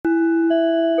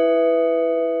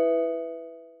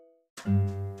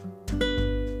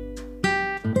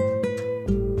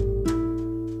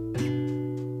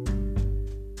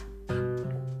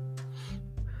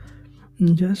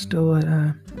Just over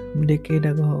a decade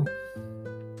ago,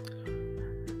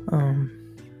 um,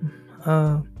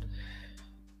 a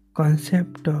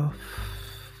concept of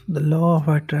the law of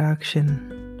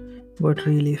attraction got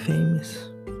really famous.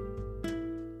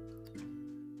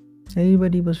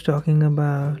 Everybody was talking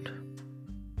about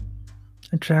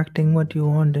attracting what you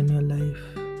want in your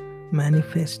life,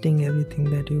 manifesting everything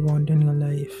that you want in your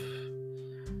life.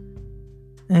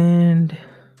 And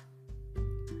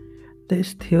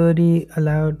this theory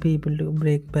allowed people to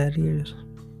break barriers.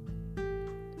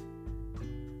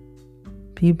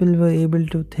 People were able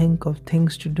to think of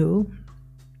things to do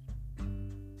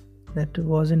that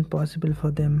wasn't possible for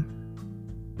them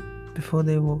before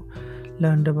they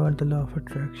learned about the law of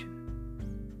attraction.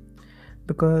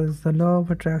 Because the law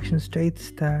of attraction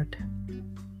states that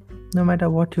no matter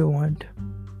what you want,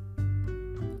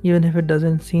 even if it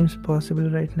doesn't seem possible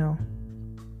right now,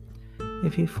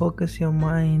 if you focus your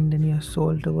mind and your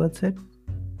soul towards it,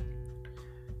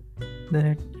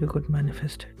 then you could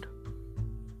manifest it.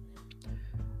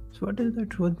 So, what is the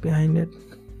truth behind it?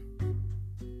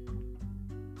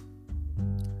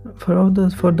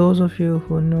 For those of you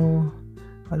who know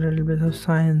a little bit of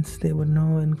science, they would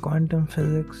know in quantum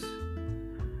physics,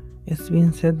 it's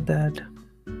been said that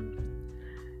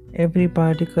every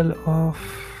particle of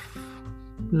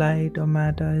light or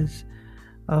matter is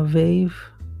a wave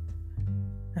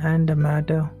and a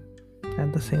matter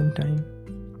at the same time.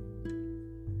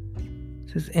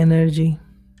 This is energy.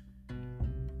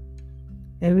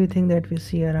 Everything that we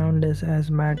see around us as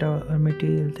matter or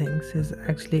material things is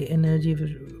actually energy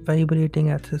vibrating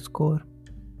at its core.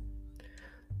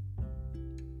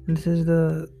 And this is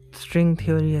the string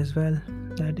theory as well,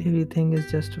 that everything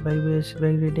is just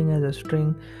vibrating as a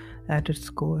string at its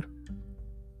core.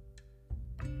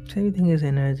 So everything is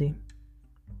energy.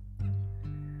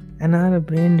 And our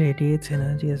brain radiates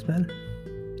energy as well.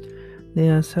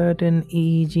 There are certain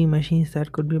EEG machines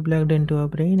that could be plugged into our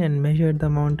brain and measure the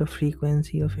amount of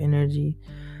frequency of energy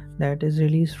that is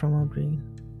released from our brain.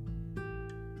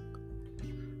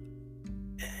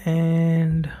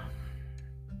 And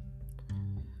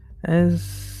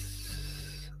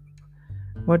as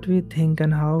what we think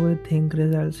and how we think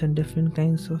results in different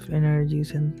kinds of energies,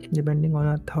 and depending on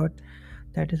our thought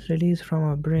that is released from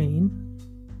our brain,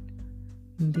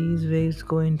 these waves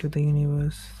go into the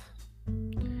universe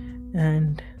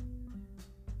and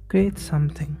create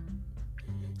something.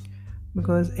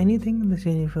 Because anything in this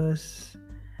universe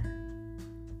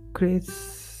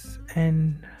creates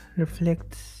and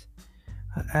reflects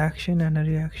an action and a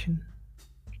reaction.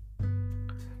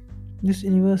 This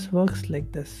universe works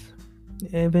like this.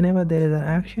 Whenever there is an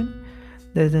action,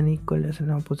 there is an equal as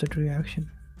an opposite reaction.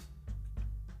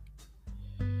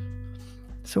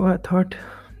 So our thought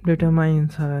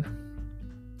determines our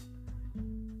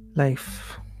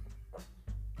life.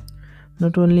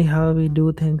 Not only how we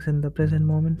do things in the present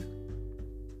moment,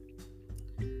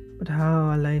 but how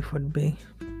our life would be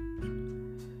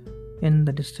in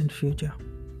the distant future.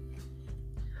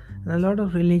 And a lot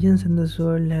of religions in this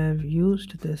world have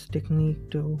used this technique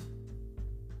to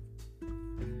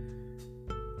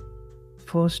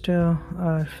foster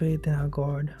our faith in our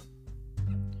God.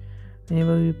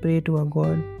 Whenever we pray to our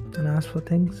God and ask for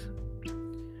things,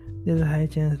 there's a high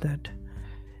chance that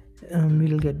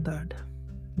we'll get that.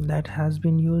 That has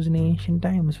been used in ancient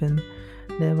times when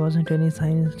there wasn't any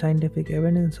scientific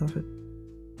evidence of it.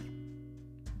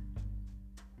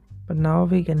 But now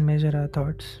we can measure our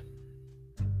thoughts,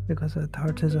 because our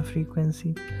thoughts is a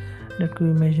frequency that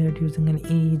could be measured using an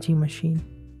EEG machine.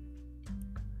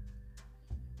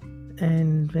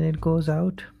 And when it goes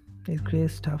out, it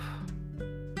creates stuff.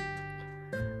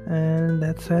 And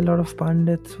that's why a lot of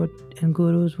pundits and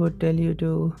gurus would tell you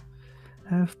to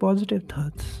have positive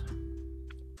thoughts.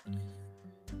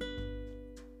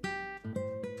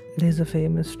 There's a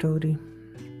famous story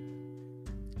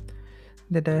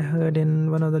that I heard in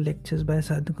one of the lectures by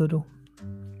Sadhguru,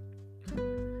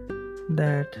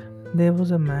 that there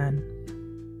was a man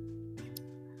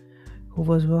who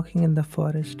was walking in the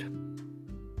forest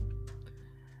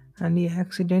and he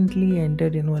accidentally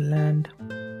entered into a land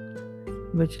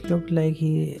which looked like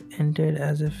he entered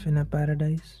as if in a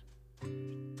paradise.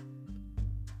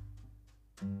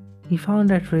 He found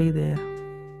a tree there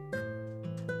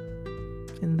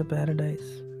in the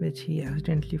paradise which he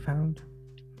accidentally found,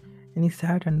 and he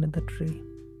sat under the tree.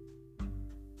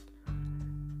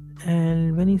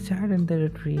 And when he sat under the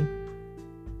tree,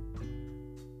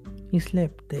 he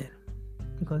slept there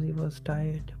because he was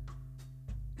tired.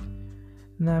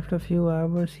 And after a few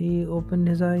hours, he opened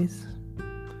his eyes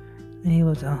and he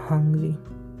was hungry.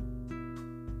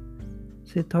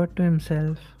 So he thought to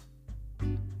himself,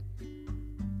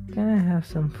 Can I have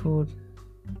some food?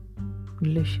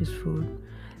 Delicious food.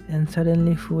 And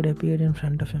suddenly, food appeared in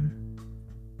front of him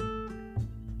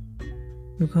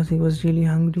because he was really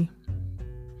hungry.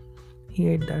 He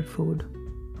ate that food.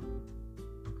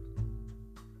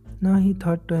 Now he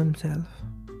thought to himself,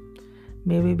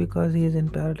 maybe because he is in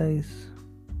paradise,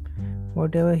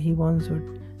 whatever he wants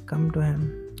would come to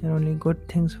him, and only good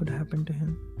things would happen to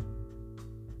him.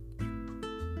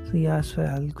 So he asked for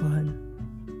alcohol.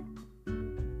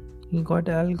 He got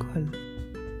alcohol,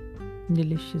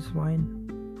 delicious wine.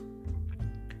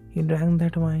 He drank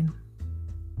that wine,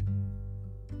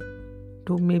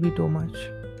 maybe too much,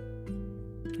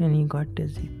 and he got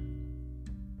dizzy.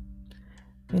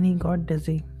 When he got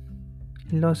dizzy,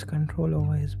 he lost control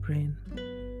over his brain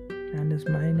and his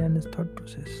mind and his thought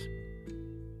process.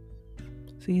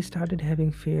 So he started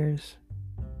having fears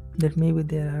that maybe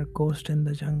there are ghosts in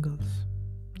the jungles.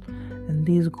 And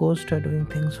these ghosts are doing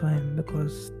things for him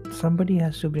because somebody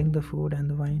has to bring the food and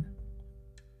the wine.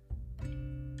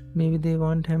 Maybe they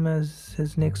want him as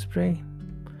his next prey.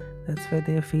 That's why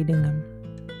they are feeding him.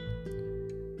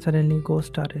 Suddenly, ghosts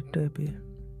started to appear.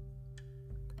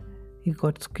 He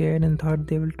got scared and thought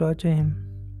they will torture him.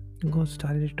 Ghosts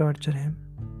started to torture him.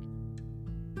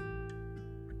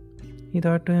 He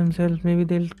thought to himself, maybe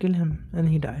they'll kill him, and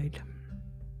he died.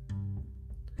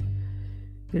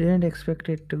 He didn't expect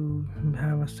it to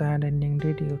have a sad ending,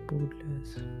 did you,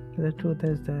 Poodlers? The truth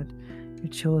is that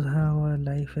it shows how our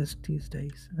life is these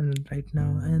days, and right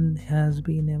now, and has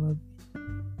been ever been.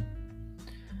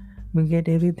 We get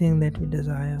everything that we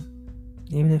desire.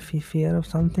 Even if we fear of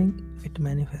something, it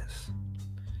manifests.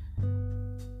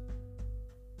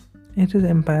 It is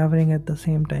empowering at the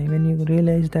same time when you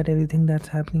realize that everything that's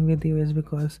happening with you is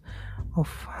because of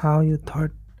how you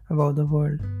thought about the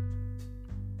world.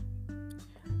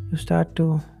 You start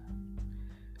to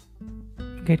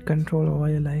get control over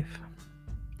your life.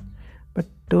 But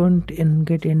don't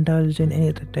get indulged in any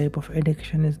other type of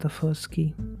addiction is the first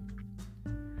key.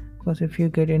 Because if you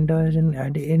get indulged in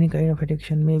any kind of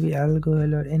addiction, maybe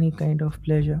alcohol or any kind of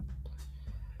pleasure,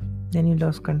 then you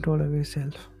lost control of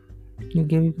yourself. You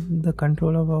give the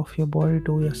control of your body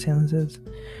to your senses.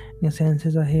 Your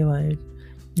senses are haywire.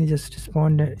 You just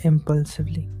respond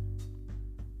impulsively.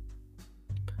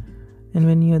 And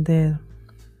when you're there,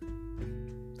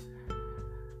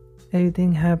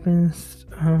 everything happens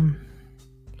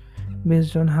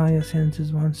based on how your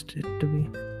senses wants it to be.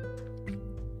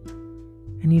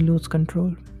 And you lose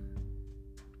control.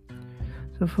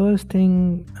 So first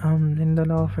thing in the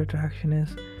law of attraction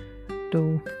is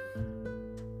to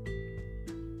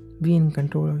be in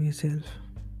control of yourself.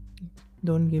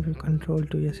 Don't give your control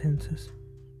to your senses.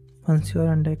 Once you are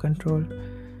under control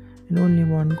and only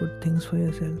want good things for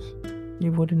yourself,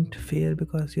 you wouldn't fear,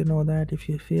 because you know that if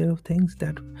you fear of things,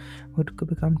 that would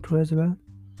become true as well.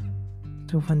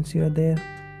 So once you are there,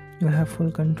 you have full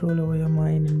control over your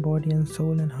mind and body and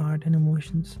soul and heart and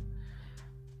emotions.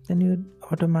 Then you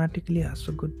automatically ask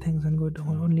for good things, and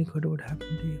only good would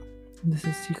happen to you. This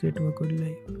is secret to a good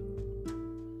life.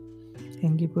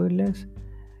 Thank you, Poodlers.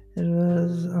 It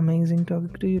was amazing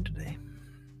talking to you today.